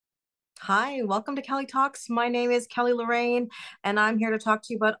Hi, welcome to Kelly Talks. My name is Kelly Loraine, and I'm here to talk to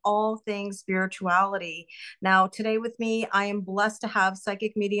you about all things spirituality. Now, today with me, I am blessed to have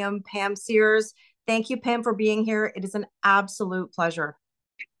psychic medium Pam Sears. Thank you, Pam, for being here. It is an absolute pleasure.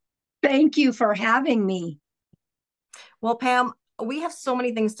 Thank you for having me. Well, Pam, we have so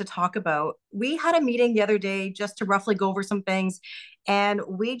many things to talk about. We had a meeting the other day just to roughly go over some things, and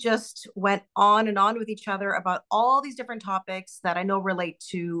we just went on and on with each other about all these different topics that I know relate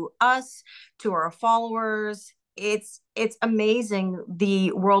to us, to our followers. It's amazing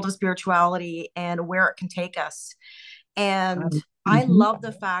the world of spirituality and where it can take us. And I Mhm. love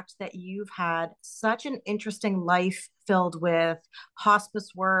the fact that you've had such an interesting life filled with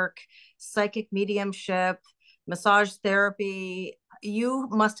hospice work, psychic mediumship, massage therapy. You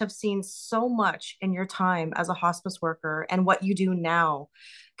must have seen so much in your time as a hospice worker and what you do now.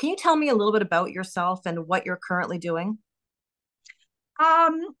 Can you tell me a little bit about yourself and what you're currently doing?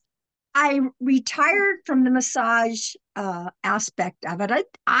 Um, I retired from the massage aspect of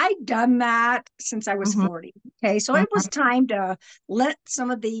it. I'd done that since I was Hmm. 40. Okay, so it was time to let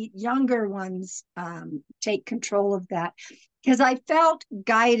some of the younger ones take control of that because I felt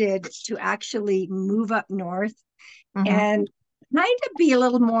guided to actually move up north Hmm. and kind of be a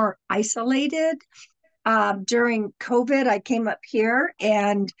little more isolated. During COVID, I came up here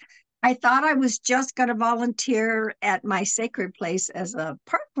and I thought I was just going to volunteer at my sacred place as a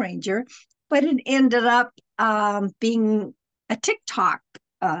park ranger, but it ended up being a TikTok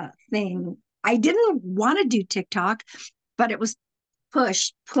thing. I didn't want to do TikTok, but it was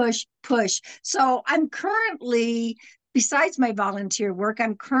push, push, push. So I'm currently, besides my volunteer work,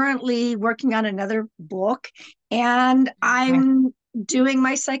 I'm currently working on another book and Okay. I'm doing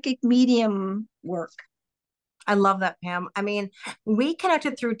my psychic medium work. I love that, Pam. I mean, we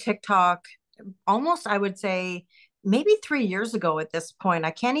connected through TikTok almost, I would say, maybe 3 years ago at this point.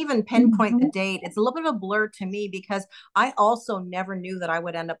 I can't even pinpoint the Mhm. date. It's a little bit of a blur to me because I also never knew that I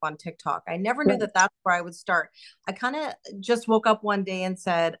would end up on TikTok. I never knew that Right. that's where I would start. I kind of just woke up one day and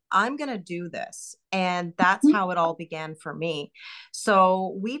said, I'm going to do this. And that's how it all began for me.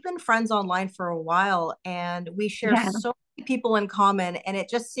 So we've been friends online for a while and we share Yeah. so many people in common. And it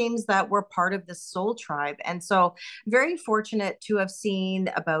just seems that we're part of this soul tribe. And so, very fortunate to have seen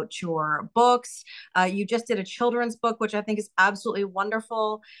about your books. You just did a children's book, which I think is absolutely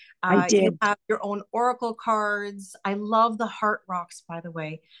wonderful. I You did. have your own oracle cards. I love the heart rocks, by the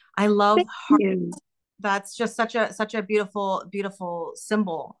way. I love Thank heart. you. That's just such a beautiful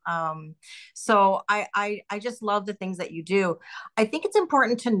symbol. So I just love the things that you do. I think it's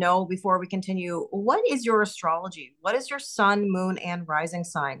important to know before we continue, what is your astrology? What is your sun, moon, and rising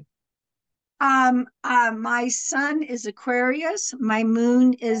sign? My sun is Aquarius. My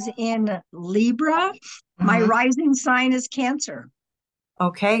moon is in Libra. My Mhm. rising sign is Cancer.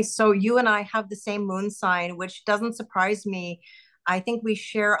 Okay, so you and I have the same moon sign, which doesn't surprise me. I think we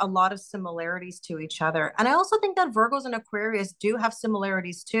share a lot of similarities to each other. And I also think that Virgos and Aquarius do have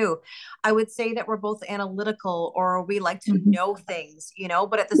similarities too. I would say that we're both analytical or we like to Mhm. know things,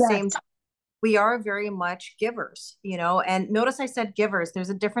 but at the Yes. same time, we are very much givers. And notice I said givers. There's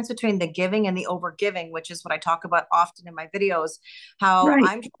a difference between the giving and the overgiving, which is what I talk about often in my videos. How Right.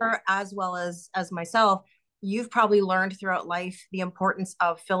 I'm sure, as well as myself, you've probably learned throughout life the importance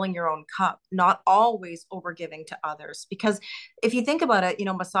of filling your own cup, not always overgiving to others. Because if you think about it,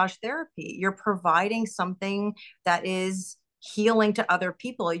 massage therapy, you're providing something that is healing to other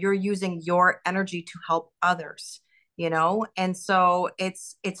people. You're using your energy to help others. And so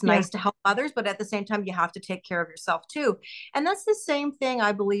it's Yeah. nice to help others, but at the same time you have to take care of yourself too. And that's the same thing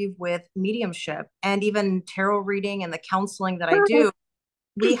I believe with mediumship and even tarot reading and the counseling that I do.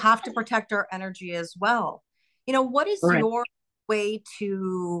 We have to protect our energy as well. What is Right. your way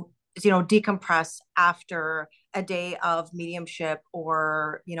to decompress after a day of mediumship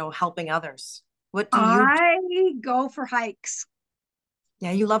or helping others? What do you do? I go for hikes.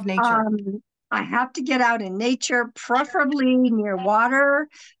 Yeah, you love nature. Um, I have to get out in nature, preferably near water.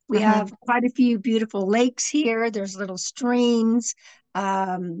 We Hmm. have quite a few beautiful lakes here. There's little streams.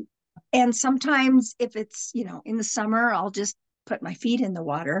 Um, and sometimes if it's, in the summer, I'll just put my feet in the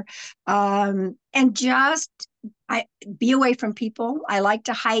water. And just I be away from people. I like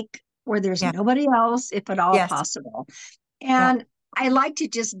to hike where there's Yeah. nobody else, if at all Yes. possible. Yeah. And I like to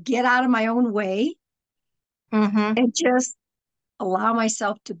just get out of my own way Hmm. and just allow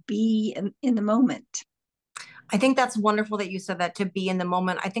myself to be in the moment. I think that's wonderful that you said that, to be in the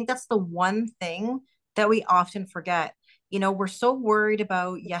moment. I think that's the one thing that we often forget. We're so worried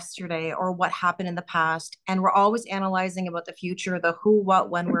about yesterday or what happened in the past, and we're always analyzing about the future, the who, what,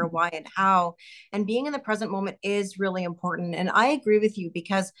 when, where, why, and how. And being in the present moment is really important. And I agree with you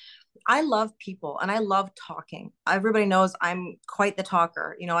because I love people and I love talking. Everybody knows I'm quite the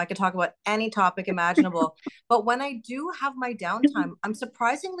talker. I could talk about any topic imaginable. But when I do have my downtime, I'm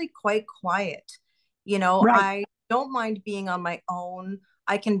surprisingly quite quiet. Right. I don't mind being on my own.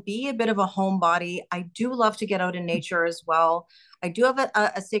 I can be a bit of a homebody. I do love to get out in nature as well. I do have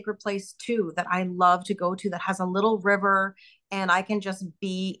a sacred place too that I love to go to that has a little river, and I can just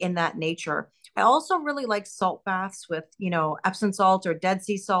be in that nature. I also really like salt baths with, Epsom salt or Dead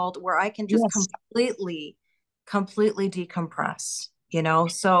Sea salt where I can just Yes. completely decompress.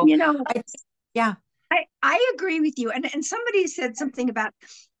 So You know, I, yeah. I agree with you. And somebody said something about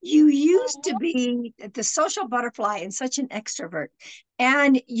you used to be the social butterfly and such an extrovert.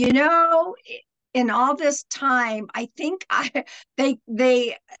 And in all this time, I think I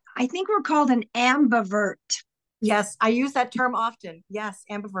think we're called an ambivert. Yes, I use that term often. Yes,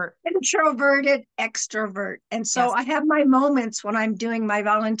 ambivert. Introverted extrovert. And so Yes. I have my moments when I'm doing my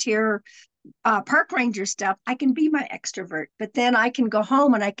volunteer park ranger stuff. I can be my extrovert, but then I can go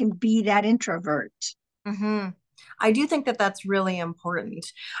home and I can be that introvert. Hmm. I do think that that's really important.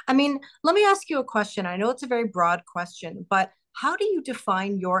 I mean, let me ask you a question. I know it's a very broad question, but how do you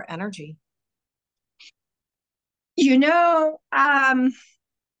define your energy? You know, um,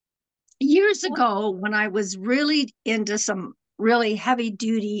 Years ago, when I was really into some really heavy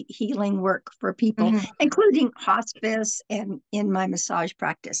duty healing work for people, Hmm. including hospice and in my massage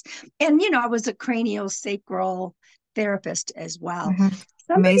practice. And, I was a cranial sacral therapist as well. Hmm.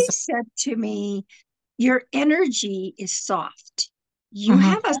 Somebody Amazing. said to me, your energy is soft. You Hmm.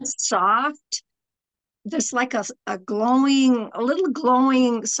 have a soft, just like a glowing, a little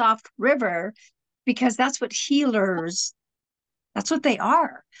glowing soft river, because that's what they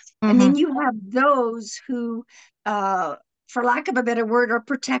are. And Hmm. then you have those who, uh, for lack of a better word, are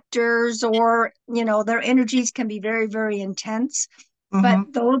protectors, or, their energies can be very, very intense. But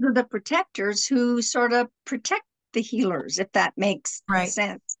Hmm. those are the protectors who sort of protect the healers, if that makes Right.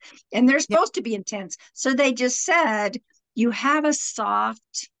 sense. And they're Yeah. supposed to be intense. So they just said, you have a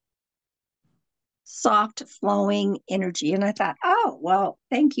soft flowing energy. And I thought, oh, well,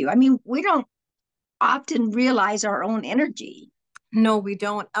 thank you. I mean, we don't often realize our own energy. No, we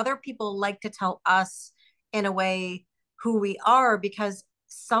don't. Other people like to tell us in a way who we are because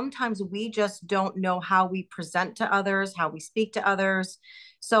sometimes we just don't know how we present to others, how we speak to others.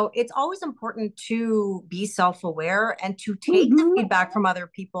 So it's always important to be self aware and to take the Mhm. feedback from other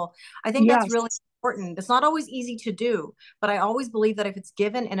people. I think that's really Yes. important. It's not always easy to do, but I always believe that if it's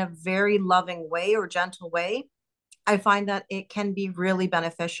given in a very loving way or gentle way, I find that it can be really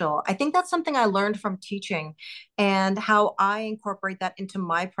beneficial. I think that's something I learned from teaching and how I incorporate that into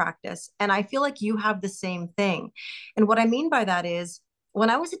my practice. And I feel like you have the same thing. And what I mean by that is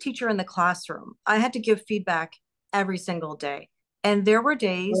when I was a teacher in the classroom, I had to give feedback every single day. And there were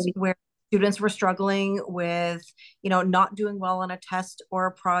days where students were struggling with, not doing well on a test or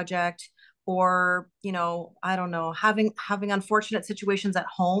a project, or I don't know, having unfortunate situations at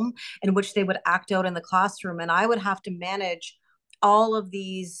home in which they would act out in the classroom. And I would have to manage all of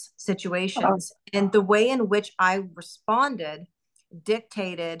these Oh, situations. And the way in which I responded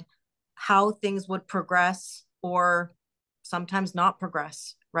dictated how things would progress or sometimes not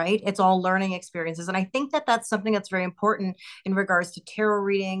progress, right? It's all learning experiences. And I think that that's something that's very important in regards to tarot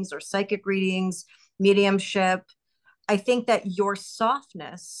readings or psychic readings, mediumship. I think that your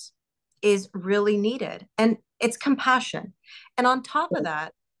softness is really needed and it's compassion. And on top of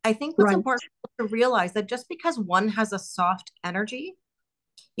that, I think what's right. important to realize that just because one has a soft energy,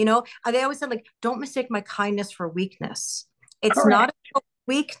 they always said, like, don't mistake my kindness for weakness. It's not Correct. a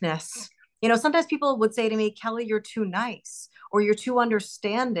weakness. Sometimes people would say to me, Kelly, you're too nice or you're too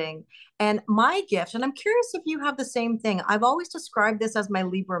understanding. And my gift, and I'm curious if you have the same thing, I've always described this as my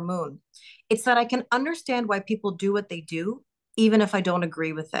Libra moon. It's that I can understand why people do what they do, even if I don't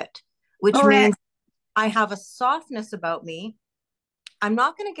agree with it, which Correct. means I have a softness about me. I'm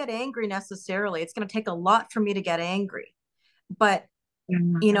not going to get angry necessarily. It's going to take a lot for me to get angry. But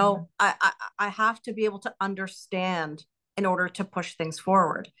I have to be able to understand in order to push things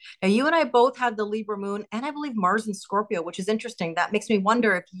forward. Now, you and I both had the Libra moon, and I believe Mars in Scorpio, which is interesting. That makes me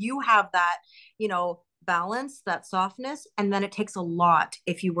wonder if you have that, balance, that softness, and then it takes a lot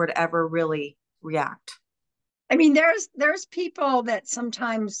if you were to ever really react. I mean, there's people that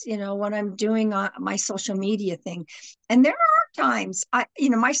sometimes, when I'm doing my social media thing, and there are times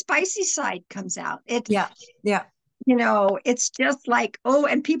my spicy side comes out. Yeah, yeah. it's just like, oh,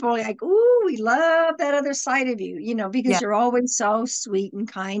 and people are like, oh, we love that other side of you, because Yeah. you're always so sweet and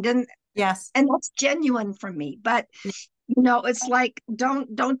kind. And Yes. and that's genuine for me. But it's like,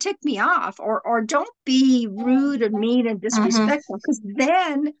 don't tick me off, or don't be rude and mean and Hmm. disrespectful, because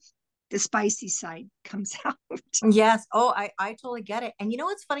then the spicy side comes out. Yes. Oh, I totally get it. And you know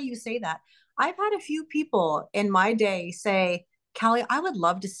what's funny you say that? I've had a few people in my day say, Kelly, I would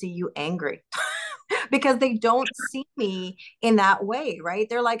love to see you angry because they don't see me in that way, right?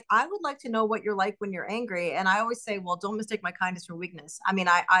 They're like, I would like to know what you're like when you're angry. And I always say, well, don't mistake my kindness for weakness. I mean,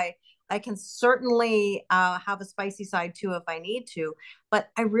 I can certainly have a spicy side too if I need to, but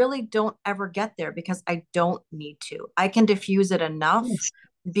I really don't ever get there because I don't need to. I can diffuse it enough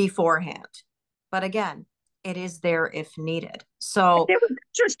beforehand. But again, it is there if needed. So, It was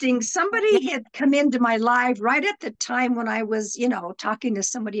interesting. yeah, Somebody had come into my live right at the time when I was, talking to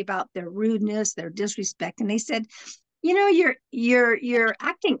somebody about their rudeness, their disrespect, and they said, you're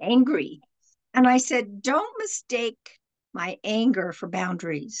acting angry. And I said, don't mistake my anger for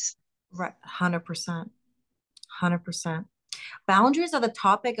boundaries. right, 100%. 100%. Boundaries are the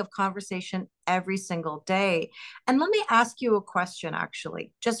topic of conversation every single day. And let me ask you a question,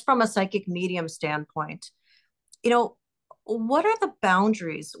 actually, just from a psychic medium standpoint. You know, what are the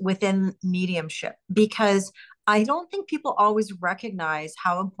boundaries within mediumship? Because I don't think people always recognize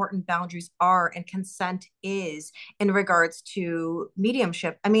how important boundaries are and consent is in regards to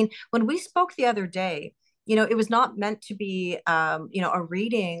mediumship. I mean, when we spoke the other day, it was not meant to be, a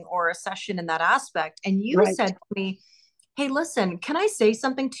reading or a session in that aspect. And you Right. said to me, hey, listen, can I say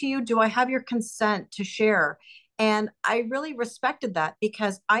something to you? Do I have your consent to share? And I really respected that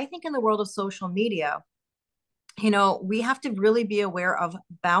because I think in the world of social media, we have to really be aware of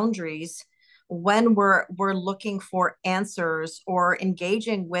boundaries when we're looking for answers or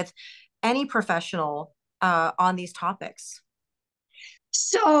engaging with any professional on these topics.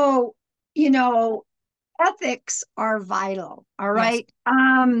 So, ethics are vital. All Yes, right.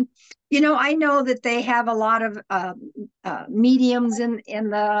 I know that they have a lot of mediums out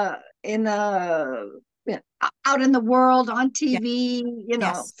in the world on yeah, TV,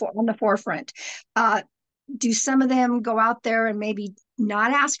 yes, on the forefront. Uh, do some of them go out there and maybe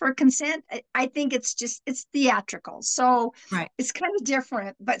not ask for consent? I think it's theatrical. So right. it's kind of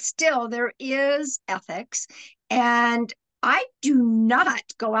different, but still there is ethics. And I do not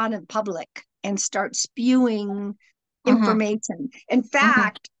go out in public and start spewing Hmm. information. In Hmm.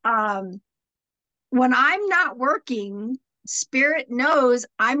 fact, when I'm not working, spirit knows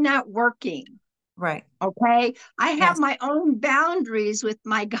I'm not working. Right. Okay. I have Yes, my own boundaries with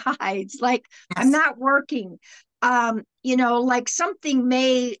my guides. Like, I'm yes, not working. Like something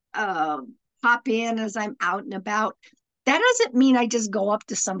may pop in as I'm out and about. That doesn't mean I just go up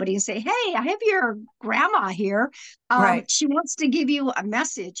to somebody and say, hey, I have your grandma here. right, She wants to give you a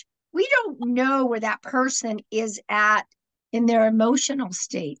message. We don't know where that person is at in their emotional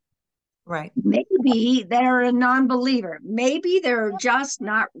state. right. Maybe they're a non-believer. Maybe they're just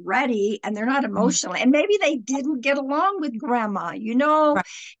not ready and they're not Mhm. emotional. And maybe they didn't get along with grandma. Right. And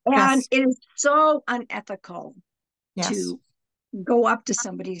Yes, it is so unethical yes. to go up to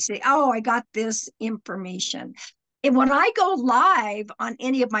somebody and say, oh, I got this information. And when I go live on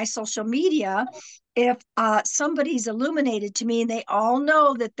any of my social media, if somebody's illuminated to me and they all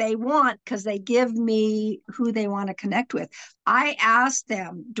know that they want, because they give me who they want to connect with, I ask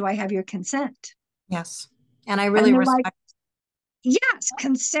them, do I have your consent? Yes. And I And really they're like, respect. yes,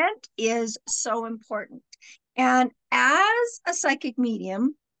 consent is so important. And as a psychic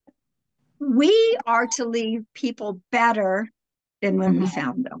medium, we are to leave people better than when we Mhm.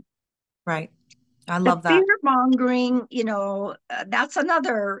 found them. Right. I The love fear that. mongering, that's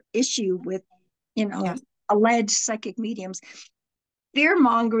another issue with, you know, Yes. alleged psychic mediums. Fear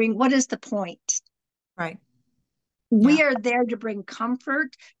mongering, what is the point? Right. We Yeah. are there to bring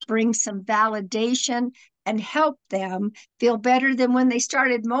comfort, bring some validation, and help them feel better than when they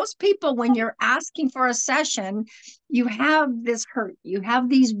started. Most people, when you're asking for a session, you have this hurt, you have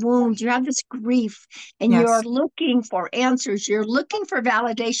these wounds, you have this grief, and you're Yes. looking for answers. You're looking for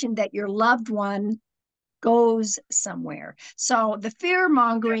validation that your loved one goes somewhere. So the fear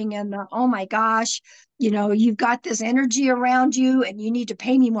mongering and the, oh my gosh, you've got this energy around you and you need to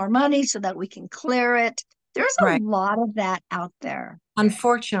pay me more money so that we can clear it. There's a Right. lot of that out there.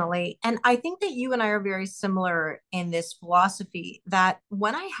 Unfortunately. And I think that you and I are very similar in this philosophy that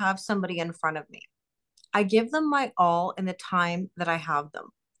when I have somebody in front of me, I give them my all in the time that I have them.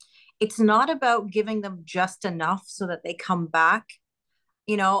 It's not about giving them just enough so that they come back.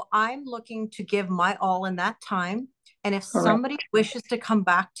 I'm looking to give my all in that time. And if Correct. somebody wishes to come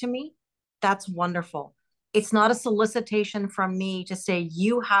back to me, that's wonderful. It's not a solicitation from me to say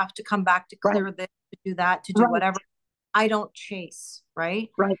you have to come back to Right, clear this, to do that, to do right, whatever. I don't chase, right?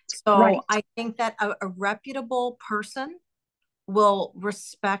 right, So right. I think that a reputable person will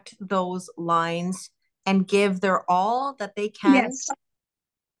respect those lines and give their all that they can, Yes,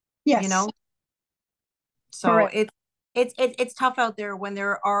 you yes, know. So correct. it's tough out there when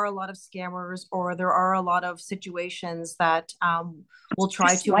there are a lot of scammers or there are a lot of situations that will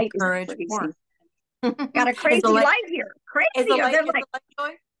try This to light is encourage more. crazy. Got a is the crazy light light here. is the Crazy. Or light they're is like, the light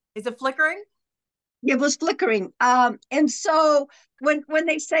going? Is it flickering? it was flickering. And so when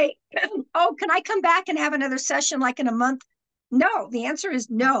they say, "Oh, can I come back and have another session like in a month?" No, the answer is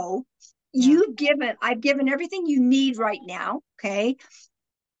Yeah. no. Yeah. I've given everything you need right now. Okay.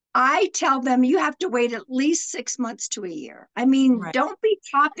 I tell them you have to wait at least 6 months to a year. I mean, Right. don't be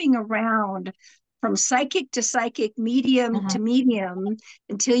hopping around from psychic to psychic, medium Mhm. to medium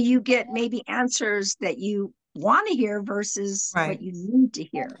until you get maybe answers that you want to hear versus what Right. you need to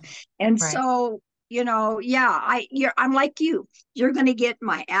hear. And Right. so, yeah, I'm like you. You're going to get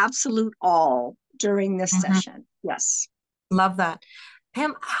my absolute all during this Mhm. session. Yes. Love that.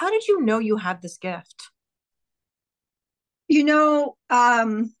 Pam, how did you know you had this gift? You know,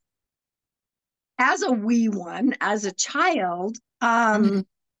 um, as a wee one, as a child, Mhm.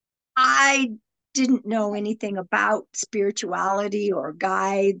 I didn't know anything about spirituality or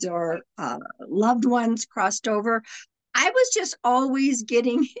guides or loved ones crossed over. I was just always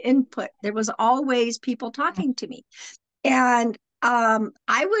getting input. There was always people talking to me. And I'm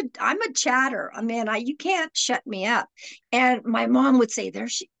a chatter. I mean, you can't shut me up. And my mom would say, there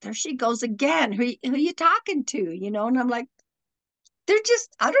she goes again. Who you talking to? And I'm like, they're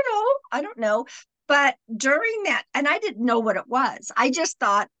just, I don't know. But during that, and I didn't know what it was. I just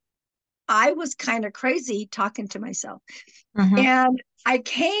thought I was kind of crazy talking to myself. Mhm. And I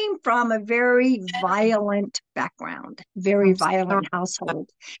came from a very violent background, very I'm sorry. violent household.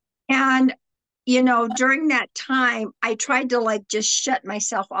 And, during that time, I tried to like just shut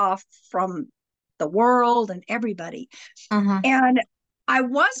myself off from the world and everybody. Mhm. And I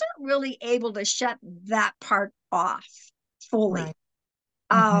wasn't really able to shut that part off fully. Right.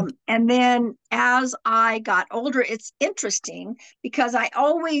 Mhm. And then as I got older, it's interesting because I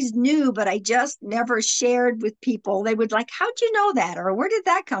always knew, but I just never shared with people. They would like, how'd you know that? Or where did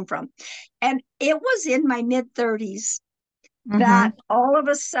that come from? And it was in my mid 30s that Mhm. all of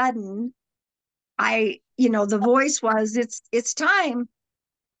a sudden the voice was, it's time.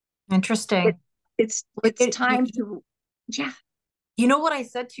 It, Interesting. it's time to, yeah. You know what I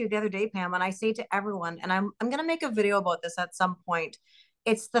said to you the other day, Pam, and I say to everyone, and I'm gonna make a video about this at some point.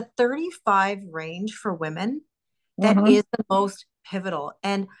 It's the 35 range for women that Mhm. is the most pivotal.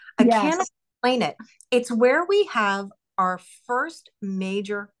 And I can't Yes, explain it. It's where we have our first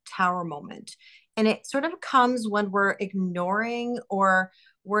major tower moment. And it sort of comes when we're ignoring or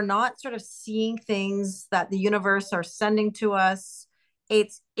we're not sort of seeing things that the universe are sending to us.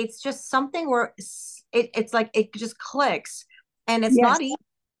 It's just something where it's like it just clicks and it's yes, not easy.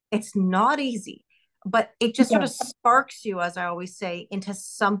 It's not easy, but it just sort yeah, of sparks you, as I always say, into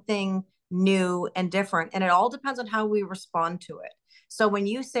something new and different. And it all depends on how we respond to it. So when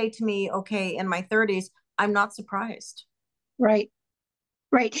you say to me, okay, in my 30s, I'm not surprised. right.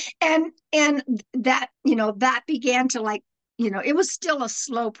 Right. And that, that began to like, it was still a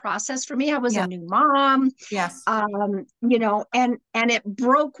slow process for me. I was a Yeah. new mom, Yes. and it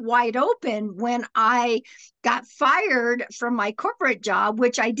broke wide open when I got fired from my corporate job,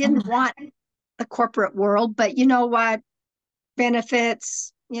 which I didn't Mhm. want the corporate world, but you know what?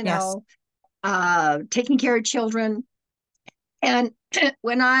 Benefits, Yes. taking care of children. And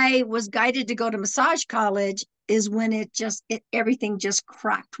when I was guided to go to massage college is when everything just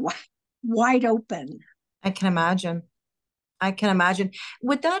cracked wide open. I can imagine. I can imagine.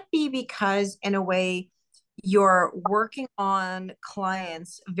 Would that be because, in a way, you're working on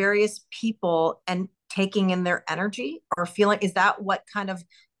clients, various people, and taking in their energy or feeling? Is that what kind of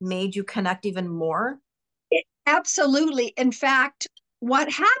made you connect even more? Absolutely. In fact, what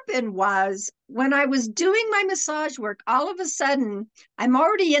happened was when I was doing my massage work, all of a sudden I'm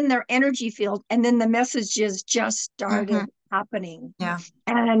already in their energy field, and then the messages just Hmm. started happening. Yeah.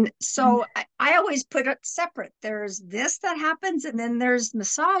 And so I always put it separate. There's this that happens, and then there's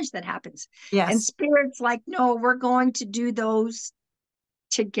massage that happens. And Yes. spirit's like, no, we're going to do those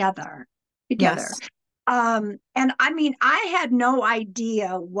together, together. Yes. And I mean, I had no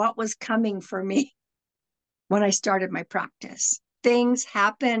idea what was coming for me when I started my practice. Things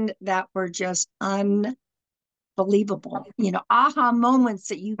happened that were just unbelievable, aha moments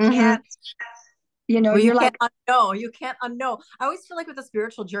that you Hmm. can't, Well, you You're can't like, unknow. You can't unknow. I always feel like with a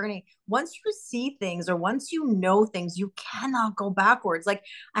spiritual journey, once you see things or once you know things, you cannot go backwards. Like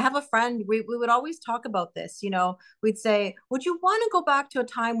I have a friend, we would always talk about this. We'd say, would you want to go back to a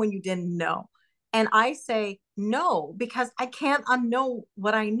time when you didn't know? And I say, no, because I can't unknow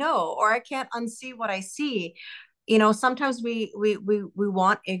what I know, or I can't unsee what I see. Sometimes we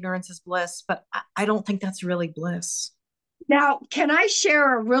want ignorance as bliss, but I don't think that's really bliss. now, can I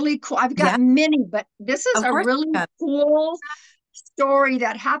share a really cool? I've got Yeah, many, but this is of a course really you can. cool story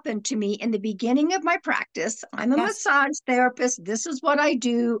that happened to me in the beginning of my practice. I'm a Yes. massage therapist. This is what I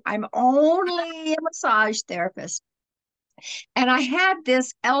do. I'm only a massage therapist. And I had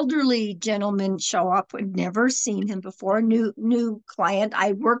this elderly gentleman show up. I'd never seen him before, a new client.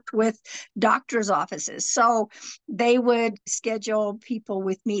 I worked with doctors' offices. So they would schedule people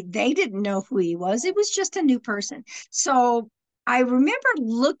with me. They didn't know who he was. It was just a new person. So I remember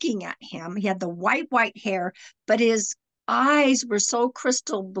looking at him. He had the white hair, but his eyes were so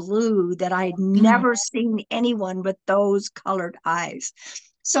crystal blue that I'd Mhm. never seen anyone with those colored eyes.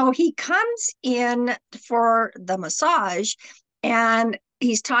 So he comes in for the massage and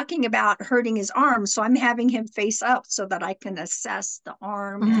he's talking about hurting his arm. So I'm having him face up so that I can assess the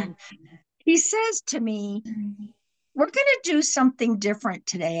arm. Mhm. And he says to me, we're going to do something different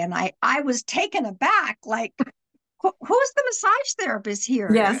today. And I was taken aback, like, who's the massage therapist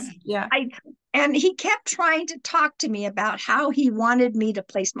here? Yes. Yeah. I and he kept trying to talk to me about how he wanted me to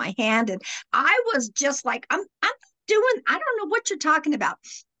place my hand, and I was just like, I'm doing. I don't know what you're talking about.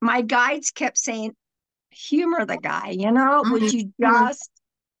 My guides kept saying, humor the guy. Would Mhm. you Mhm. just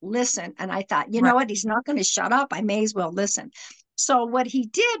listen? And I thought, you know Right. what? He's not going to shut up. I may as well listen. So what he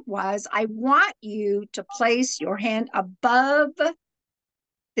did was, I want you to place your hand above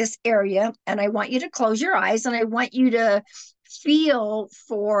this area, and I want you to close your eyes, and I want you to feel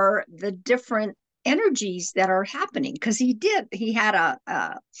for the different energies that are happening, because he had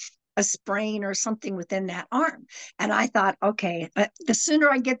a sprain or something within that arm. And I thought, okay, the sooner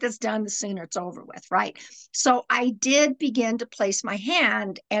I get this done, the sooner it's over with, right? So I did begin to place my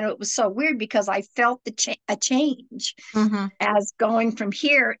hand, and it was so weird because I felt a change Mhm. as going from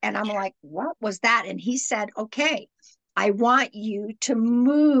here. And I'm like, what was that? And he said, okay, I want you to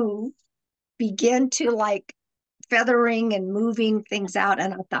move, begin to like feathering and moving things out.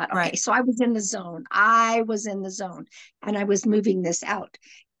 And I thought, okay, Right. so I was in the zone. I was in the zone and I was moving this out.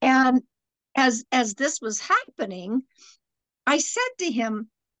 And as this was happening, I said to him,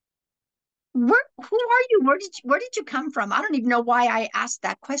 who are you? Where did you come from? I don't even know why I asked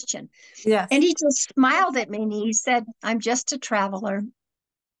that question. And Yes. he just smiled at me and he said, I'm just a traveler.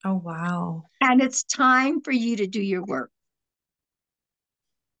 Oh, wow. And it's time for you to do your work.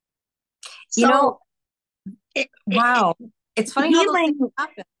 You So know, wow. it, It's funny how those things healing,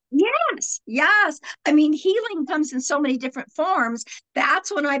 happen. yes, yes. I mean, healing comes in so many different forms.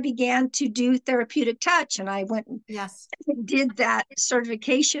 That's when I began to do therapeutic touch, and I went and Yes. did that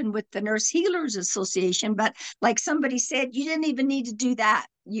certification with the Nurse Healers Association. But like somebody said, you didn't even need to do that.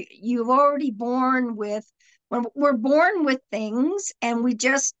 You've already born with, when we're born with things, and we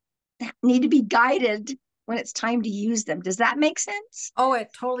just need to be guided when it's time to use them. Does that make sense? Oh, it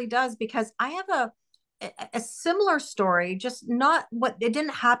totally does because I have a similar story, just not what it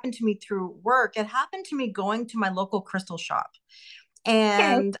didn't happen to me through work. It happened to me going to my local crystal shop.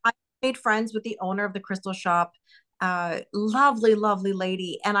 Okay. And I made friends with the owner of the crystal shop. Lovely, lovely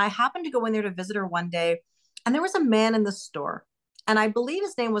lady. And I happened to go in there to visit her one day, and there was a man in the store, and I believe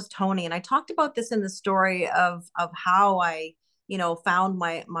his name was Tony. And I talked about this in the story of how I, found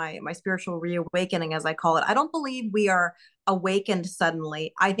my spiritual reawakening, as I call it. I don't believe we are awakened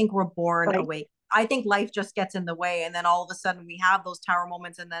suddenly. I think we're born Right. awake. I think life just gets in the way, and then all of a sudden we have those tower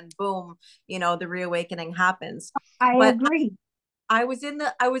moments, and then boom, the reawakening happens. I But agree. I was in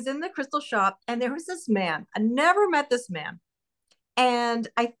the crystal shop, and there was this man. I never met this man. And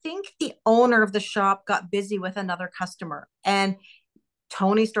I think the owner of the shop got busy with another customer, and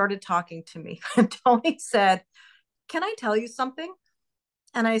Tony started talking to me. And Tony said, "Can I tell you something?"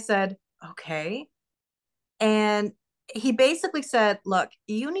 And I said, "Okay." And he basically said, "Look,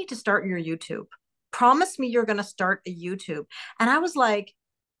 you need to start your YouTube. Promise me you're going to start a YouTube." And I was like,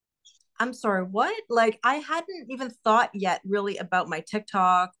 I'm sorry, what? Like, I hadn't even thought yet really about my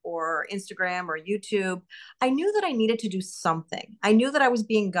TikTok or Instagram or YouTube. I knew that I needed to do something. I knew that I was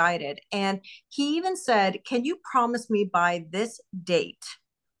being guided. And he even said, "Can you promise me by this date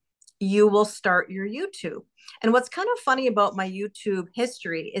you will start your YouTube?" And what's kind of funny about my YouTube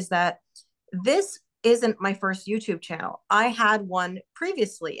history is that this isn't my first YouTube channel. I had one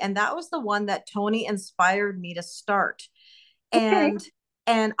previously, and that was the one that Tony inspired me to start. Okay. And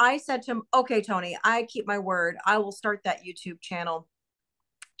And I said to him, okay, Tony, I keep my word. I will start that YouTube channel.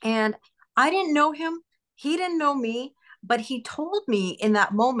 And I didn't know him. He didn't know me, but he told me in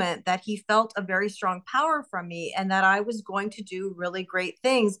that moment that he felt a very strong power from me and that I was going to do really great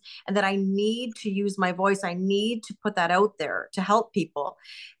things and that I need to use my voice. I need to put that out there to help people.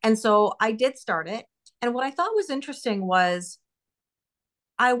 And so I did start it. And what I thought was interesting was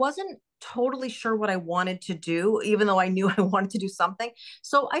I wasn't totally sure what I wanted to do, even though I knew I wanted to do something.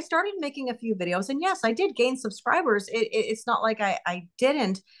 So I started making a few videos. And yes, I did gain subscribers. It's not like I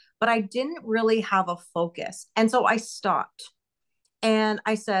didn't, but I didn't really have a focus. And so I stopped and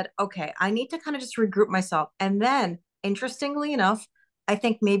I said, okay, I need to kind of just regroup myself. And then, interestingly enough, I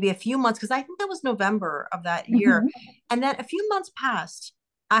think maybe a few months, because I think that was November of that year. Mhm. And then a few months passed.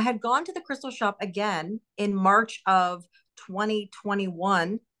 I had gone to the crystal shop again in March of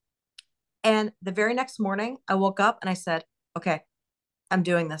 2021. And the very next morning, I woke up and I said, okay, I'm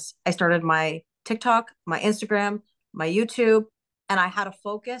doing this. I started my TikTok, my Instagram, my YouTube, and I had a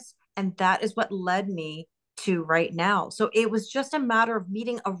focus. And that is what led me to right now. So it was just a matter of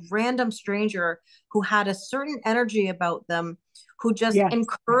meeting a random stranger who had a certain energy about them, who just Yes.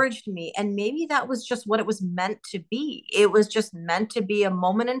 encouraged me. And maybe that was just what it was meant to be. It was just meant to be a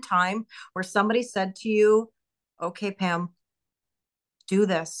moment in time where somebody said to you, okay, Pam, do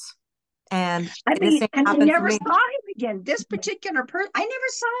this. And I the mean, same and I happened for never me. saw him again. This particular person, I never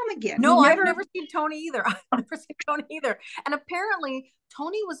saw him again. We No, I've never, never seen Tony either. I've never seen Tony either. And apparently,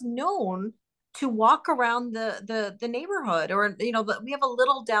 Tony was known to walk around the neighborhood, or we have a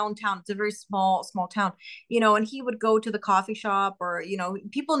little downtown. It's a very small town, and he would go to the coffee shop, or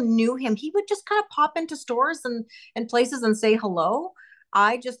people knew him. He would just kind of pop into stores and places and say hello.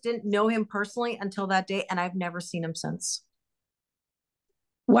 I just didn't know him personally until that day, and I've never seen him since.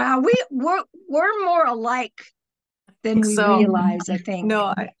 wow, we're more alike I than think we so. realize, I think.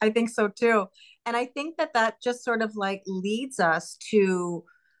 No, I think so too. And I think that just sort of like leads us to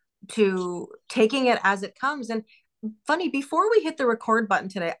taking it as it comes. And funny, before we hit the record button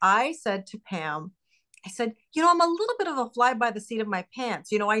today, I said to Pam, I said, I'm a little bit of a fly by the seat of my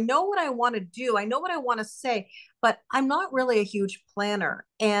pants. I know what I want to do, I know what I want to say, but I'm not really a huge planner.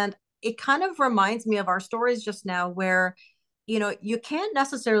 And it kind of reminds me of our stories just now, where you can't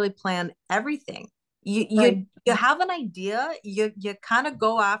necessarily plan everything. you Right. you you have an idea, you kind of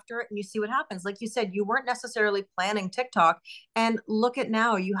go after it and you see what happens. Like you said, you weren't necessarily planning TikTok, and look at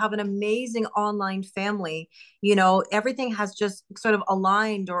now, you have an amazing online family. Everything has just sort of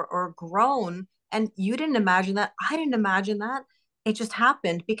aligned or grown, and you didn't imagine that. I didn't imagine that. It just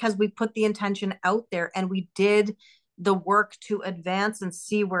happened because we put the intention out there and we did the work to advance and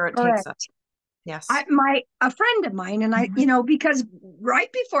see where it takes us. Correct. Yes. A friend of mine and I, because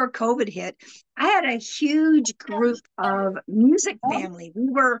right before COVID hit, I had a huge group of music family. We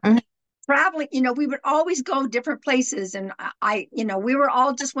were Mhm. traveling, we would always go different places, and we were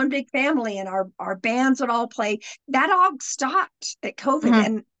all just one big family, and our bands would all play. That all stopped at COVID, Mhm.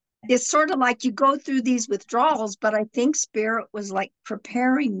 and it's sort of like you go through these withdrawals, but I think Spirit was like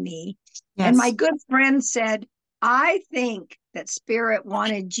preparing me. And my Yes. good friend said, I think that Spirit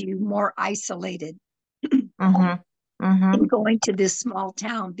wanted you more isolated Mhm. in Mhm. going to this small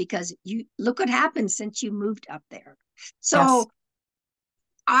town, because you look what happened since you moved up there. Yes. So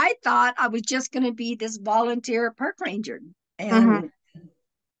I thought I was just going to be this volunteer park ranger. Mhm.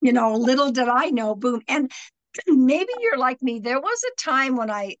 And, little did I know, boom. And maybe you're like me. There was a time when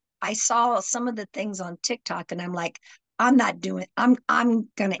I saw some of the things on TikTok and I'm like, I'm not doing, I'm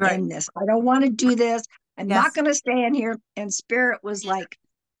going to Right. end this. I don't want to do this. I'm not Yes. going to stay in here. And Spirit was like,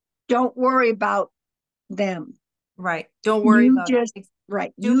 don't worry about them. Right. Don't worry You about just, it.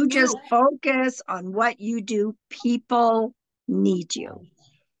 right. Do You just you? focus on what you do. People need you.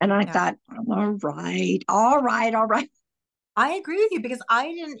 And I Yeah. thought, all right, all right, all right. I agree with you because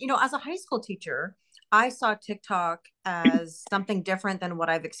I didn't, as a high school teacher, I saw TikTok as something different than what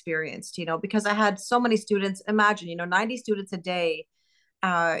I've experienced, because I had so many students. Imagine, 90 students a day,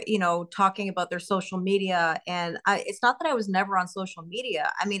 talking about their social media. And it's not that I was never on social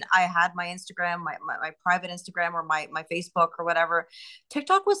media. I mean, I had my Instagram, my private Instagram, or my Facebook or whatever.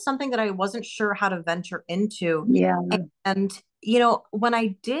 TikTok was something that I wasn't sure how to venture into. Yeah, And, when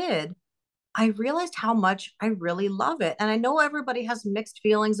I did, I realized how much I really love it. And I know everybody has mixed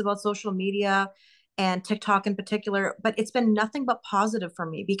feelings about social media and TikTok in particular, but it's been nothing but positive for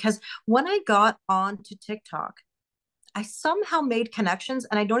me because when I got onto TikTok, I somehow made connections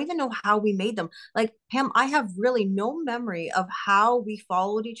and I don't even know how we made them. Like, Pam, I have really no memory of how we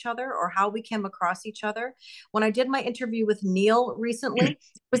followed each other or how we came across each other. When I did my interview with Neil recently, it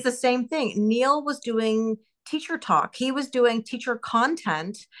was the same thing. Neil was doing teacher talk. He was doing teacher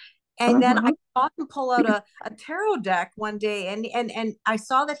content. And then I Uh-huh. saw him pull out a tarot deck one day, and I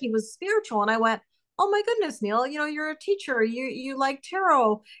saw that he was spiritual, and I went, "Oh my goodness, Neil, you're a teacher. You like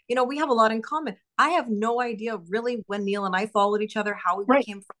tarot. We have a lot in common." I have no idea really when Neil and I followed each other, how we Right.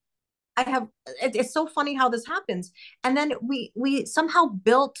 became friends. I have it's so funny how this happens. And then we somehow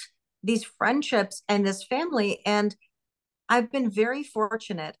built these friendships and this family, and I've been very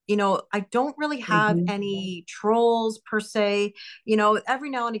fortunate. I don't really have Mhm. any trolls per se. Every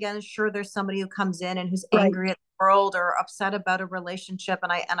now and again, sure, there's somebody who comes in and who's Right. angry at the world or upset about a relationship,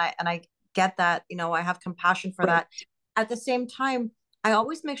 and I get that. I have compassion for Right. that. At the same time, I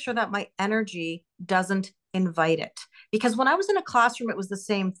always make sure that my energy doesn't invite it. Because when I was in a classroom, it was the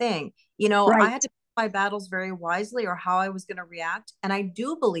same thing. I Right. had to pick my battles very wisely or how I was going to react. And I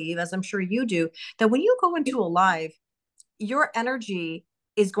do believe, as I'm sure you do, that when you go into a live, your energy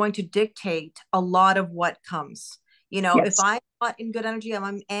is going to dictate a lot of what comes. If Yes. I'm not in good energy,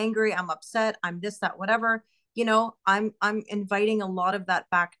 I'm angry, I'm upset, I'm this, that, whatever, I'm inviting a lot of that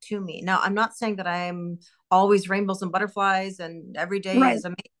back to me. Now, I'm not saying that I'm always rainbows and butterflies and every day Right. is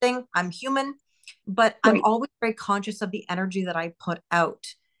amazing. I'm human, but I'm Right. always very conscious of the energy that I put out.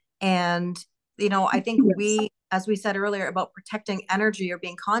 And, I think Yes. as we said earlier about protecting energy or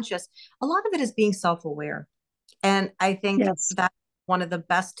being conscious, a lot of it is being self-aware. And I think Yes. that's one of the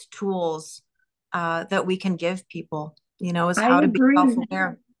best tools that we can give people, is I how to be agree.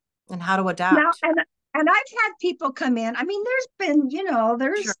 self-aware and how to Now, adapt. and I've had people come in. I mean,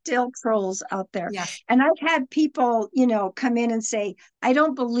 there's Sure. still trolls out there. Yes. And I've had people, come in and say, I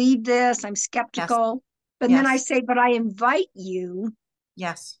don't believe this, I'm Yes. skeptical. But then I Yes. say, but I invite you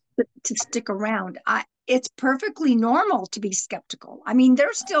Yes. to stick around. It's perfectly normal to be skeptical. I mean,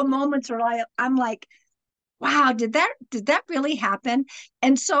 there's still moments where I'm like, wow, did that really happen?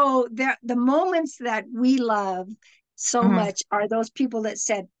 And so the moments that we love so Hmm. much are those people that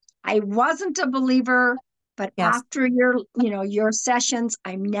said, I wasn't a believer, but Yes. after your sessions,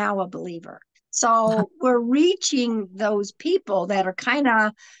 I'm now a believer. So we're reaching those people that are kind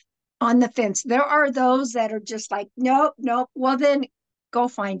of on the fence. There are those that are just like, nope, nope. Well, then go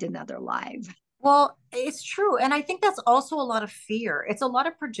find another live. Well, it's true. And I think that's also a lot of fear. It's a lot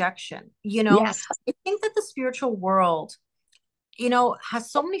of projection. Yes, I think that the spiritual world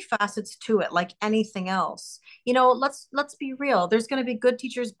has so many facets to it, like anything else. Let's be real. There's going to be good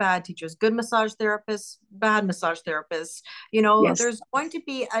teachers, bad teachers, good massage therapists, bad massage therapists. yes, There's going to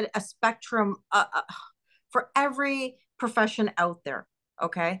be a spectrum for every profession out there.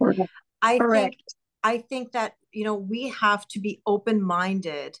 Okay. correct. I think Correct. I think that we have to be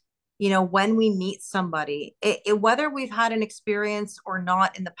open-minded, when we meet somebody, whether we've had an experience or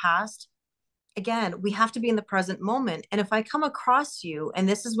not in the past. Again, we have to be in the present moment. And if I come across you and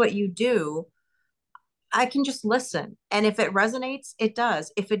this is what you do, I can just listen. And if it resonates, it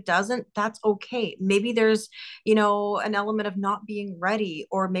does. If it doesn't, that's okay. Maybe there's, an element of not being ready,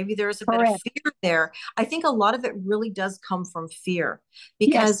 or maybe there's a bit of Correct. fear there. I think a lot of it really does come from fear,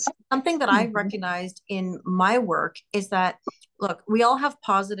 because Yes. something that I've Mhm. recognized in my work is that, look, we all have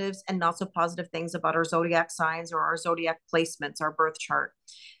positives and not so positive things about our zodiac signs or our zodiac placements, our birth chart.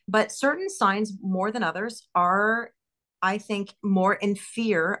 But certain signs, more than others, are, I think, more in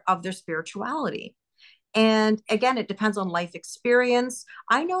fear of their spirituality. And again, it depends on life experience.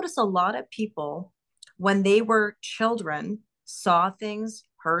 I notice a lot of people, when they were children, saw things,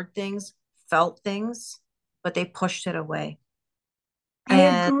 heard things, felt things, but they pushed it away. I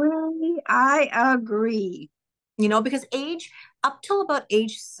And, agree. I agree. because up till about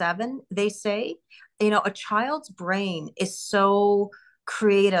age 7, they say, a child's brain is so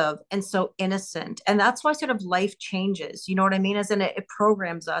creative and so innocent. And that's why sort of life changes. You know what I mean? As in it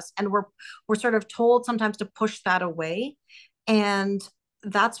programs us, and we're sort of told sometimes to push that away. And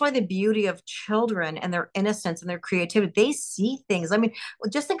that's why the beauty of children and their innocence and their creativity, they see things. I mean,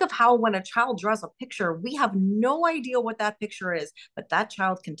 just think of how when a child draws a picture, we have no idea what that picture is, but that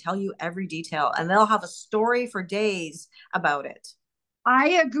child can tell you every detail, and they'll have a story for days about it.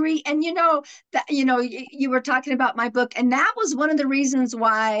 I agree. And you were talking about my book, and that was one of the reasons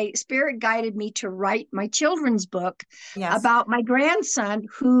why Spirit guided me to write my children's book Yes. about my grandson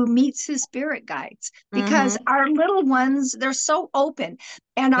who meets his spirit guides. Because Mm-hmm. our little ones, they're so open.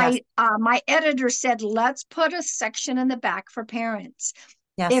 And Yes. my editor said, let's put a section in the back for parents.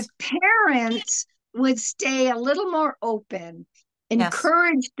 If Yes. parents would stay a little more open, Yes.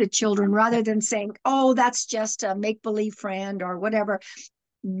 encourage the children rather than saying, oh, that's just a make believe friend or whatever,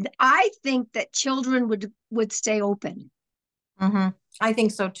 I think that children would stay open. Mm-hmm. I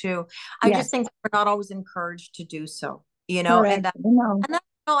think so too. I just Yes, think we're not always encouraged to do so, correct. and that No, and that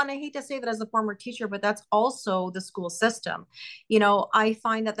and I hate to say that as a former teacher, but that's also the school system. I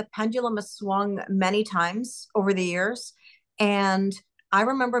find that the pendulum has swung many times over the years. And I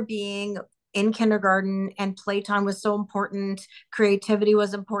remember being in kindergarten and playtime was so important, creativity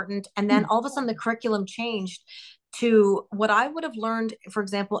was important. And then all of a sudden the curriculum changed to what I would have learned, for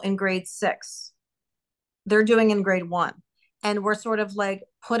example, in grade 6, they're doing in grade 1. And we're sort of like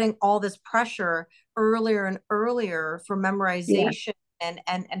putting all this pressure earlier and earlier for Yeah. memorization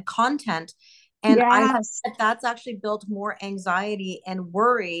and content. And I think Yes, that that's actually built more anxiety and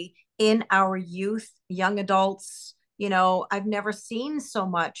worry in our youth, young adults. I've never seen so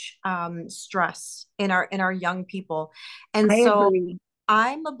much stress in our young people. And I so agree.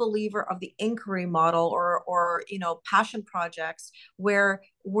 I'm a believer of the inquiry model, or passion projects, where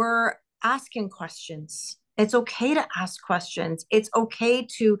we're asking questions. It's okay to ask questions. It's okay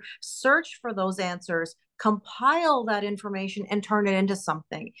to search for those answers, compile that information and turn it into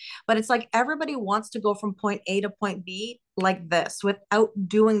something. But it's like everybody wants to go from point A to point B like this without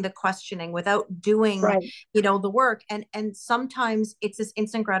doing the questioning, without doing, Right. the work. And sometimes it's this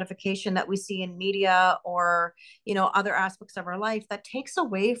instant gratification that we see in media, or other aspects of our life, that takes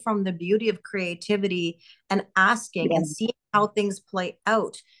away from the beauty of creativity and asking Yeah, and seeing how things play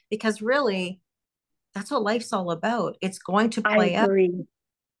out, because really that's what life's all about. It's going to I play out, agree.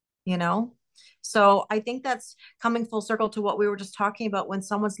 you know so I think that's coming full circle to what we were just talking about. When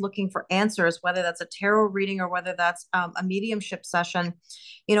someone's looking for answers, whether that's a tarot reading or whether that's a mediumship session,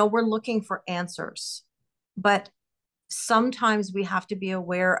 we're looking for answers. But sometimes we have to be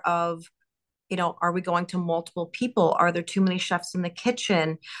aware of, are we going to multiple people? Are there too many chefs in the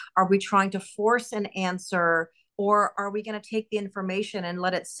kitchen? Are we trying to force an answer? Or are we going to take the information and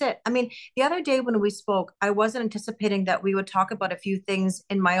let it sit? I mean, the other day when we spoke, I wasn't anticipating that we would talk about a few things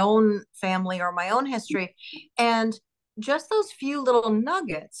in my own family or my own history. And just those few little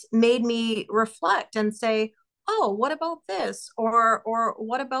nuggets made me reflect and say, oh, what about this? Or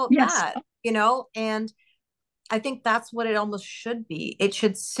what about Yes, that? And I think that's what it almost should be. It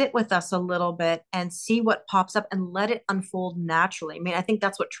should sit with us a little bit and see what pops up and let it unfold naturally. I mean, I think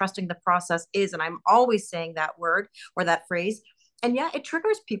that's what trusting the process is. And I'm always saying that word or that phrase. And yeah, it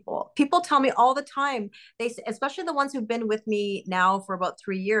triggers people. People tell me all the time, they say, especially the ones who've been with me now for about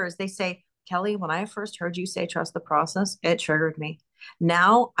 3 years, they say, Kelly, when I first heard you say trust the process, it triggered me.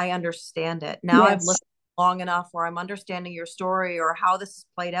 Now I understand it. Now I've yes, listened long enough where I'm understanding your story or how this has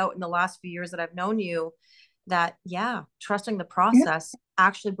played out in the last few years that I've known you, that yeah, trusting the yeah, process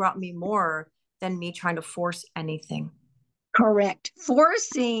actually brought me more than me trying to force anything. correct.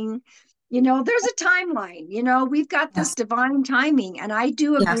 Forcing, there's a timeline. We've got this Yes. divine timing, and I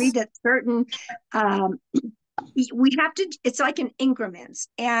do agree Yes. that certain, um, we have to, it's like in increments.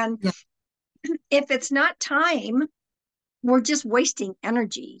 And Yeah. if it's not time, we're just wasting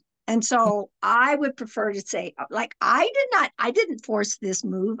energy. And Yeah. so I would prefer to say, like, I didn't force this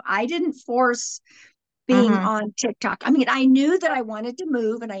move. I didn't force being Mm-hmm. on TikTok. I mean, I knew that I wanted to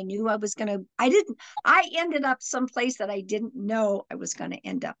move and I knew I ended up someplace that I didn't know I was going to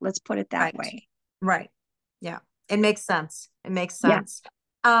end up. Let's put it that Right. way. Right. Yeah. It makes sense. It makes Yeah, sense.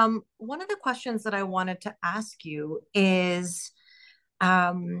 One of the questions that I wanted to ask you is,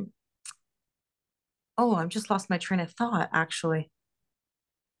 um, oh, I've just lost my train of thought, actually.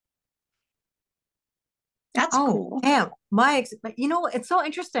 that's Oh, cool. damn. It's so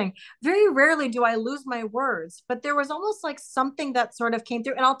interesting. Very rarely do I lose my words, but there was almost like something that sort of came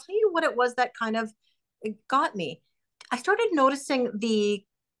through. And I'll tell you what it was that kind of it got me. I started noticing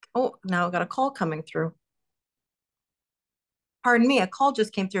oh, now I got a call coming through. Pardon me, a call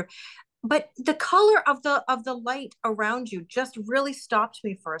just came through. But the color of the light around you just really stopped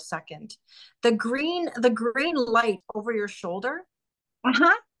me for a second. The green light over your shoulder,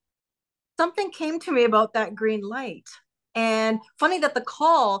 Uh-huh. something came to me about that green light. And funny that a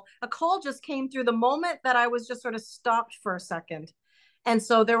call just came through the moment that I was just sort of stopped for a second. And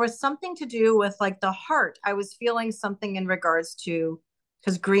so there was something to do with like the heart. I was feeling something in regards to,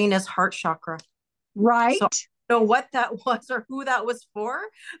 because green is heart chakra. So I Right. don't know what that was or who that was for,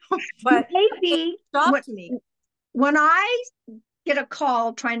 but it Maybe stopped me. when I get a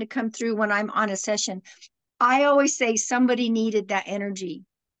call trying to come through when I'm on a session, I always say somebody needed that energy.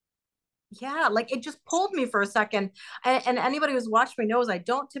 Yeah, like it just pulled me for a second. And anybody who's watched me knows I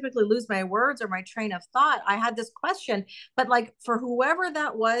don't typically lose my words or my train of thought. I had this question, but like for whoever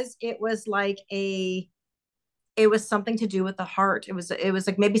that was, it was something to do with the heart. It was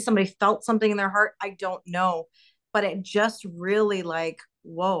like maybe somebody felt something in their heart. I don't know. But it just really like,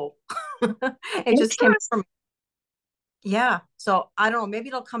 whoa. It just came Interesting. from, yeah. So I don't know, maybe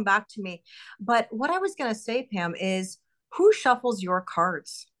it'll come back to me. But what I was gonna say, Pam, is Who shuffles your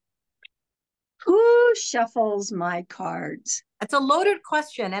cards? Who shuffles my cards? It's a loaded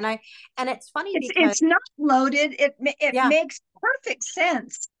question, and it's funny because It's not loaded. It yeah. makes perfect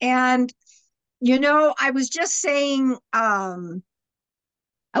sense. And you know, I was just saying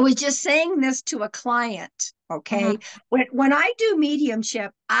this to a client. Okay. Mhm. When I do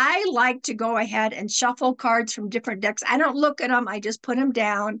mediumship, I like to go ahead and shuffle cards from different decks. I don't look at them, I just put them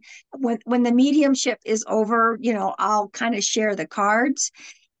down. When the mediumship is over, you know, I'll kind of share the cards.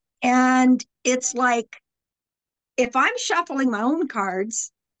 And it's like if I'm shuffling my own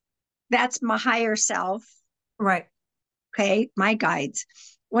cards, that's my higher self. Right. Okay, my guides.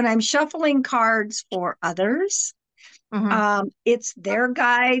 When I'm shuffling cards for others, Hmm. it's their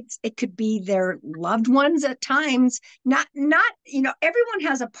guides. It could be their loved ones at times. Not, you know, everyone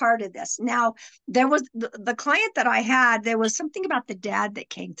has a part of this. Now, there was the client that I had, there was something about the dad that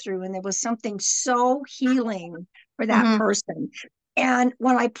came through, and there was something so healing for that Hmm. person. And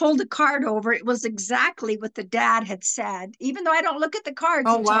when I pulled the card over, it was exactly what the dad had said, even though I don't look at the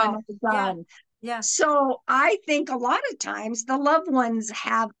cards Oh until I'm wow. all Yeah. done. Yeah. So I think a lot of times the loved ones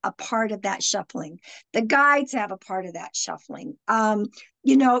have a part of that shuffling. The guides have a part of that shuffling.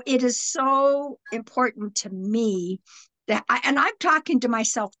 You know, it is so important to me that and I'm talking to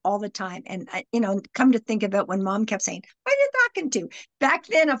myself all the time. And you know, come to think of it, when mom kept saying, "What are you talking to?" Back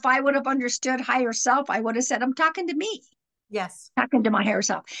then, if I would have understood higher self, I would have said, "I'm talking to me." Yes. Talking to my higher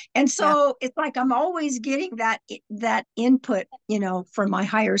self. And Yeah. so it's like I'm always getting that input, you know, from my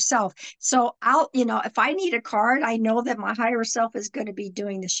higher self. So I'll, you know, if I need a card, I know that my higher self is going to be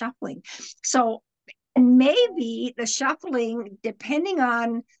doing the shuffling. So and maybe the shuffling, depending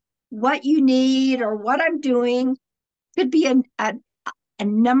on what you need or what I'm doing, could be a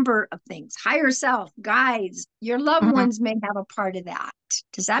number of things. Higher self, guides, your loved Hmm. ones may have a part of that.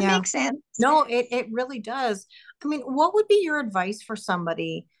 Does that Yeah. make sense? No, it really does. I mean, what would be your advice for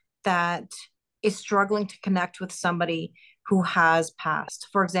somebody that is struggling to connect with somebody who has passed?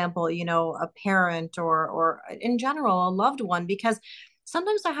 For example, you know, a parent or in general, a loved one, because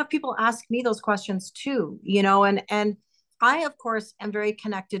sometimes I have people ask me those questions too, you know, and I of course am very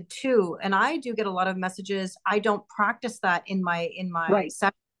connected too, and I do get a lot of messages. I don't practice that in my Right.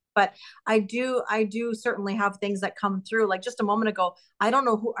 session, but I do certainly have things that come through. Like just a moment ago, I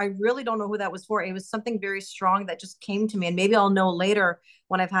really don't know who that was for. It was something very strong that just came to me. And maybe I'll know later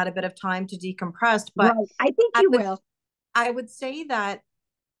when I've had a bit of time to decompress. But Right. I think I you would, will. I would say that,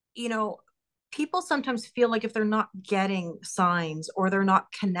 you know, people sometimes feel like if they're not getting signs or they're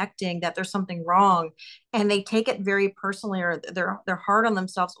not connecting, that there's something wrong, and they take it very personally, or they're hard on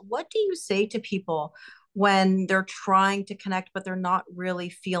themselves. What do you say to people when they're trying to connect, but they're not really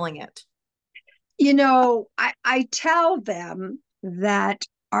feeling it? You know, I tell them that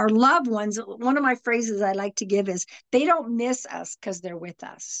our loved ones, one of my phrases I like to give is they don't miss us because they're with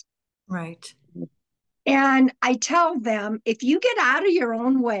us. Right. And I tell them if you get out of your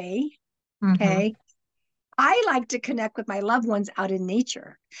own way, Mm-hmm. okay, I like to connect with my loved ones out in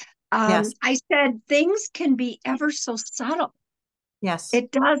nature. Yes. I said things can be ever so subtle. Yes.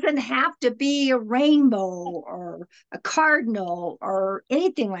 It doesn't have to be a rainbow or a cardinal or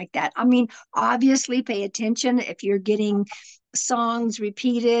anything like that. I mean, obviously, pay attention if you're getting songs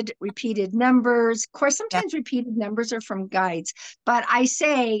repeated numbers. Of course, Yeah. sometimes repeated numbers are from guides, but I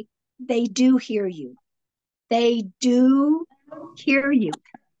say they do hear you. They do hear you.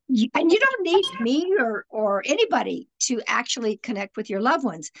 And you don't need me or anybody to actually connect with your loved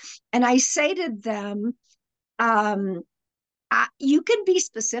ones. And I say to them, um, you can be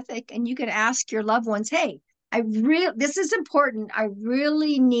specific and you can ask your loved ones, hey, this is important. I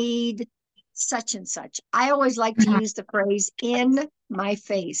really need such and such. I always like to Mhm. use the phrase in my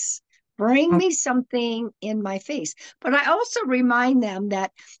face. Bring me something in my face. But I also remind them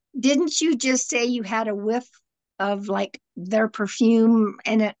that didn't you just say you had a whiff of like their perfume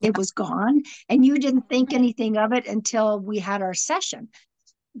and it was gone and you didn't think anything of it until we had our session?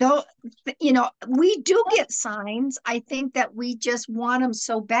 Though, you know, we do get signs. I think that we just want them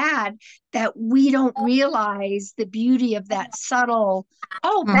so bad that we don't realize the beauty of that subtle,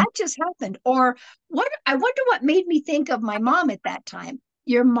 oh, Mhm. that just happened. Or what, I wonder what made me think of my mom at that time.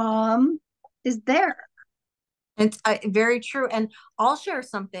 Your mom is there. It's very true. And I'll share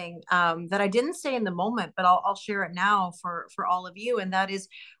something that I didn't say in the moment, but I'll share it now for all of you. And that is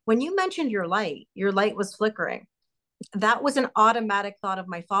when you mentioned your light was flickering. That was an automatic thought of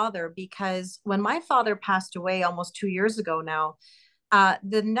my father, because when my father passed away almost 2 years ago now,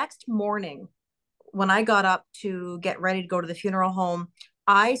 the next morning when I got up to get ready to go to the funeral home,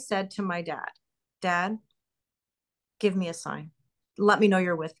 I said to my dad, Dad, give me a sign. Let me know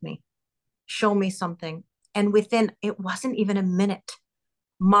you're with me. Show me something. And within, it wasn't even a minute,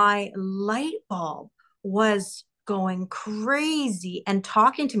 my light bulb was going crazy and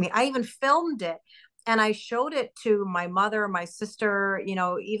talking to me. I even filmed it and I showed it to my mother, my sister,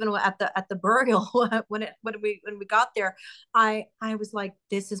 even at the burial when we got there, I was like,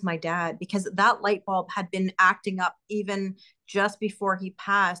 this is my dad, because that light bulb had been acting up even just before he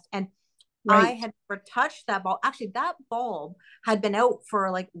passed. And I Right. had never touched that bulb. Actually, that bulb had been out for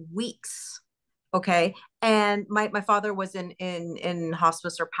like weeks. Okay. And my father was in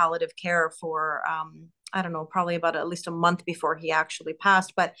hospice or palliative care for I don't know, probably about at least a month before he actually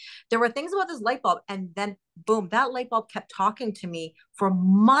passed. But there were things about this light bulb, and then boom, that light bulb kept talking to me for Yeah.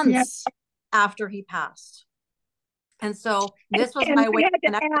 months after he passed. And so this was And my way to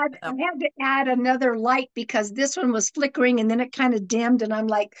connect with I him. had to add another light because this one was flickering and then it kind of dimmed and I'm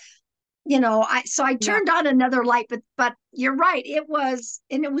like, I Yeah, turned on another light, but you're right, it was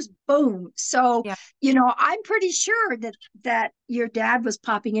boom. So, yeah, I'm pretty sure that your dad was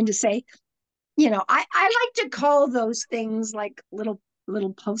popping in to say, I like to call those things like little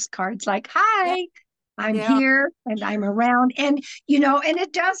postcards, like, yeah, hi, I'm they are. here and I'm around. And and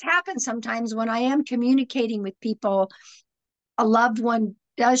it does happen sometimes when I am communicating with people, a loved one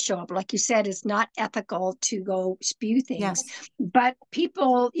does show up. Like you said, it's not ethical to go spew things, Yes, but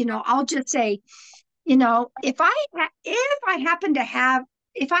people, I'll just say, if I happen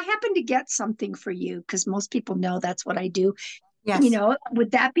to get something for you, because most people know that's what I do, yes.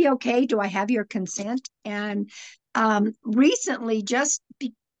 would that be okay? Do I have your consent? And recently,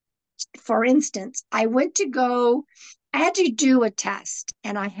 for instance, I had to do a test,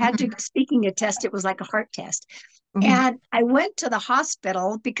 and I had to, Mhm, speaking of test, it was like a heart test. mhm. And I went to the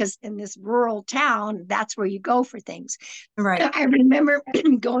hospital because in this rural town, that's where you go for things. Right, I remember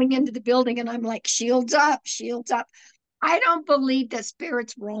going into the building and I'm like, shields up, shields up. I don't believe that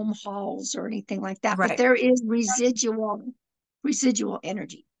spirits roam halls or anything like that, but right. there is residual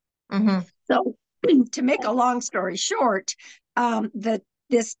energy. Hmm. So to make a long story short, the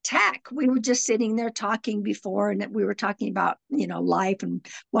this tech, we were just sitting there talking before, and we were talking about life and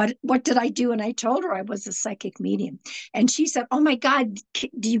what did I do, and I told her I was a psychic medium, and she said, "Oh my God,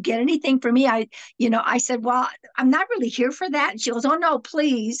 do you get anything for me?" I said, "Well, I'm not really here for that." And she goes, "Oh no,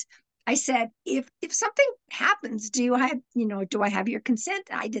 please." I said, "If something happens, do I have your consent?"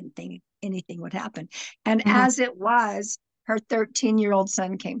 I didn't think anything would happen, and Hmm. as it was, her 13-year-old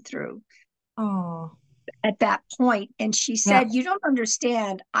son came through Oh, at that point, and she yeah. said, "You don't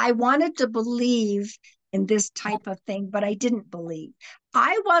understand. I wanted to believe in this type of thing, but I didn't believe.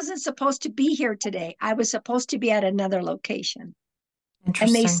 I wasn't supposed to be here today. I was supposed to be at another location." And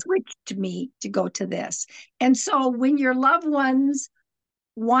they Interesting. switched me to go to this. And so when your loved ones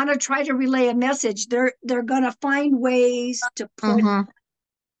want to try to relay a message, they're going to find ways to put Hmm.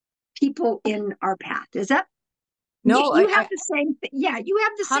 people in our path. Is that No, you have the same yeah, you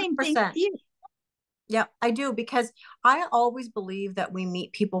have the same thing 100%. with you. Yeah, I do, because I always believe that we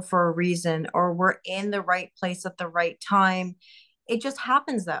meet people for a reason, or we're in the right place at the right time. It just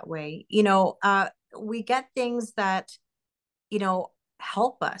happens that way. We get things that, you know,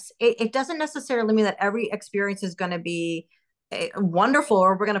 help us. It doesn't necessarily mean that every experience is going to be wonderful,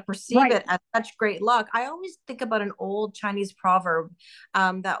 or we're going to perceive Right, it as such great luck. I always think about an old Chinese proverb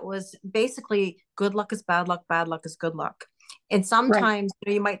that was basically, good luck is bad luck is good luck. And right, sometimes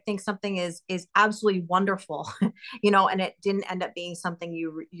you might think something is absolutely wonderful, and it didn't end up being something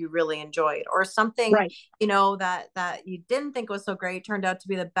you really enjoyed, or something, right. that you didn't think was so great turned out to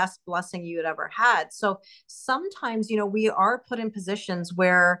be the best blessing you had ever had. So sometimes, we are put in positions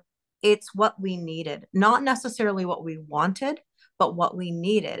where it's what we needed, not necessarily what we wanted, but what we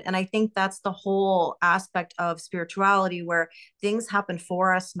needed. And I think that's the whole aspect of spirituality, where things happen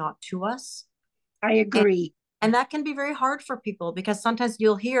for us, not to us. I And agree. and that can be very hard for people, because sometimes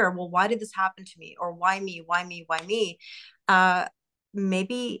you'll hear, well, why did this happen to me? Or why me? Why me? Why me? Uh,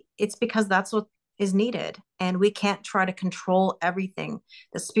 Maybe it's because that's what is needed. And we can't try to control everything.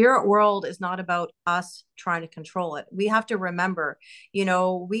 The spirit world is not about us trying to control it. We have to remember,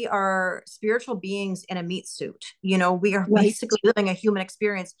 we are spiritual beings in a meat suit. We are Right. basically living a human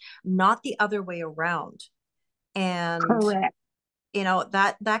experience, not the other way around. And Correct.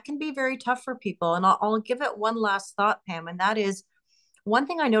 that can be very tough for people. And I'll give it one last thought, Pam, and that is, one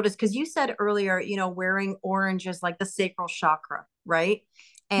thing I noticed, because you said earlier, wearing orange is like the sacral chakra, right?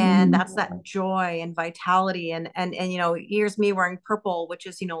 And Mhm. that's that joy and vitality. And here's me wearing purple, which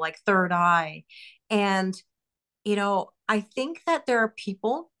is, like third eye. And I think that there are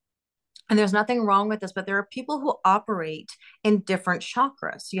people, and there's nothing wrong with this, but there are people who operate in different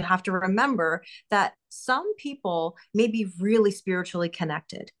chakras. You have to remember that some people may be really spiritually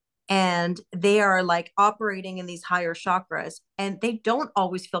connected. and they are like operating in these higher chakras, and they don't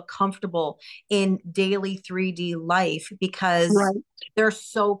always feel comfortable in daily 3D life because Right. they're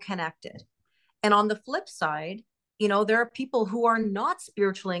so connected. And on the flip side, there are people who are not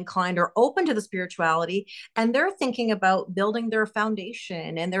spiritually inclined or open to the spirituality, and they're thinking about building their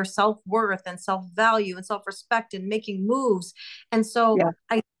foundation and their self-worth and self-value and self-respect and making moves. And so Yeah.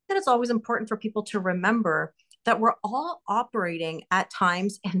 I think that it's always important for people to remember that we're all operating at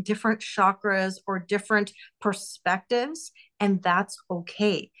times in different chakras or different perspectives, and that's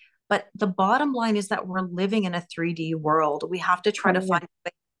okay. But the bottom line is that we're living in a 3D world. We have to try Oh, to yeah. find a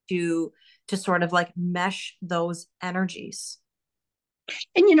way to sort of like mesh those energies.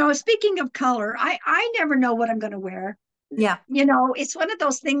 And speaking of color, I never know what I'm going to wear. Yeah. It's one of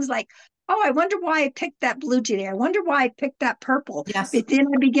those things like, oh, I wonder why I picked that blue today. I wonder why I picked that purple. Yes. But then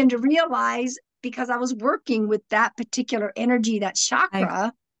I begin to realize because I was working with that particular energy, that I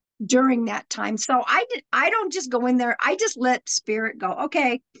chakra during that time. So I don't just go in there. I just let spirit go.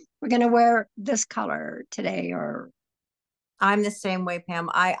 Okay, we're going to wear this color today or I'm the same way,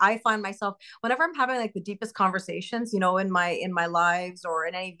 Pam. I find myself whenever I'm having like the deepest conversations, in my lives or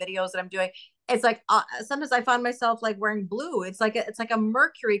in any videos that I'm doing, it's like sometimes I find myself like wearing blue. It's like a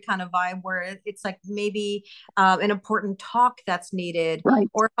Mercury kind of vibe where it's like maybe an important talk that's needed, right,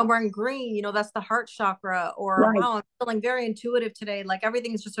 or if I'm wearing green, that's the heart chakra. Or right. wow, I'm feeling very intuitive today. Like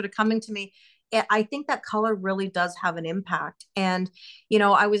everything is just sort of coming to me. I think that color really does have an impact. And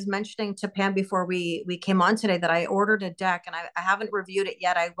I was mentioning to Pam before we came on today that I ordered a deck, and I haven't reviewed it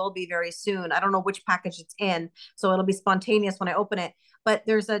yet. I will be very soon. I don't know which package it's in, so it'll be spontaneous when I open it. But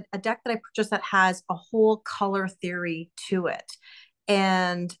there's a deck that I purchased that has a whole color theory to it.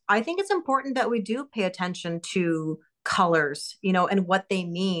 And I think it's important that we do pay attention to colors, and what they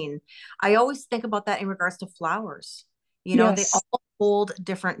mean. I always think about that in regards to flowers. They Yes. all hold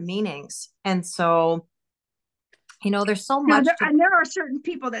different meanings. And so, there's so Now, much to, and there are certain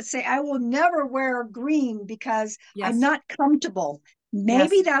people that say, I will never wear green because I'm yes, not comfortable.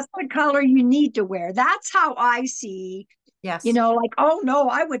 Maybe yes, that's the color you need to wear. That's how I see, yes. like, oh no,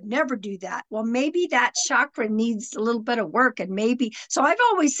 I would never do that. Well, maybe that chakra needs a little bit of work. And maybe, so I've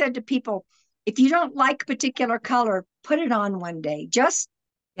always said to people, if you don't like a particular color, put it on one day. Just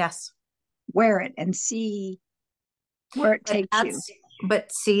Yes. wear it and see where it But takes you. that's,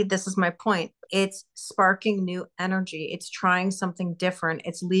 but see, this is my point. It's sparking new energy. It's trying something different.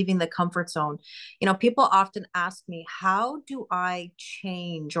 It's leaving the comfort zone. People often ask me, how do I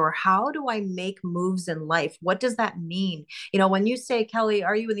change or how do I make moves in life? What does that mean? When you say, Kelly,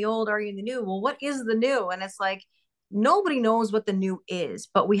 are you in the old? Are you in the new? Well, what is the new? And it's like, nobody knows what the new is,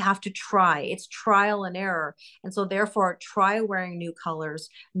 but we have to try. It's trial and error. And so, therefore, try wearing new colors,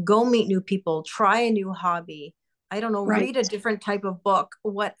 go meet new people, try a new hobby. I don't know, Right. read a different type of book,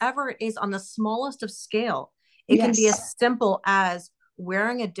 whatever it is on the smallest of scale. It can be Yes, as simple as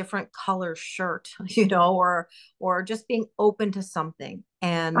wearing a different color shirt, or just being open to something.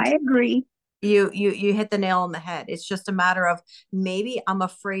 And I agree. you hit the nail on the head. It's just a matter of maybe I'm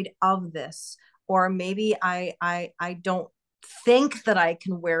afraid of this, or maybe I don't think that I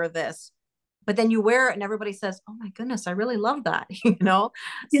can wear this. But then you wear it and everybody says, "Oh my goodness, I really love that."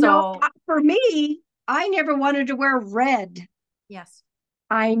 So, For me, I never wanted to wear red. yes.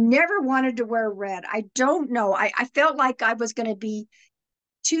 I never wanted to wear red. I don't know. I felt like I was going to be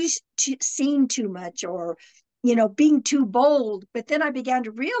too seen too much or, being too bold. But then I began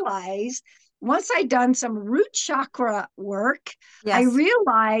to realize once I'd done some root chakra work, I Yes.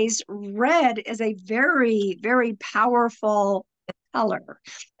 realized red is a very, very powerful color.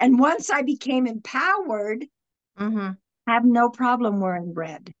 And once I became empowered, Mm-hmm. I have no problem wearing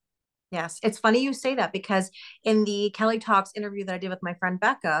red. Yes, it's funny you say that because in the Kelly Talks interview that I did with my friend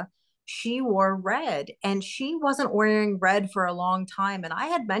Becca, she wore red and she wasn't wearing red for a long time. And I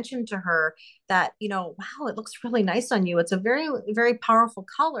had mentioned to her that, wow, it looks really nice on you. It's a very, very powerful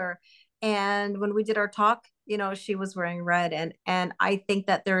color. And when we did our talk, she was wearing red. And I think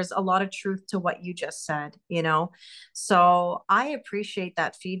that there's a lot of truth to what you just said. So I appreciate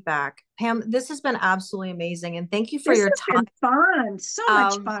that feedback. Pam, this has been absolutely amazing. And thank you for This your has time. been fun. So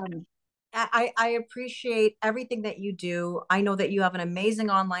much Um, fun. I appreciate everything that you do. I know that you have an amazing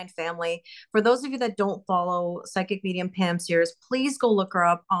online family. For those of you that don't follow Psychic Medium Pam Sears, please go look her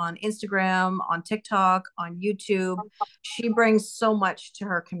up on Instagram, on TikTok, on YouTube. She brings so much to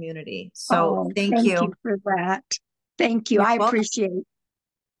her community. So Oh, thank thank you. you for that. Thank you. You're I welcome. appreciate it.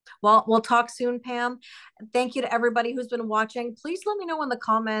 Well, we'll talk soon, Pam. Thank you to everybody who's been watching. Please let me know in the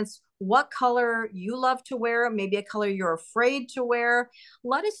comments what color you love to wear, maybe a color you're afraid to wear.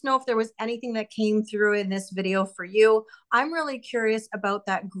 Let us know if there was anything that came through in this video for you. I'm really curious about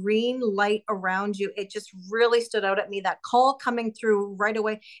that green light around you. It just really stood out at me, that call coming through right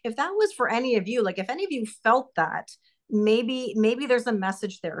away. If that was for any of you, like if any of you felt that, maybe there's a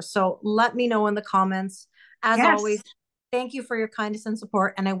message there. So let me know in the comments. As Yes. always, thank you for your kindness and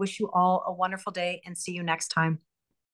support, and I wish you all a wonderful day and see you next time.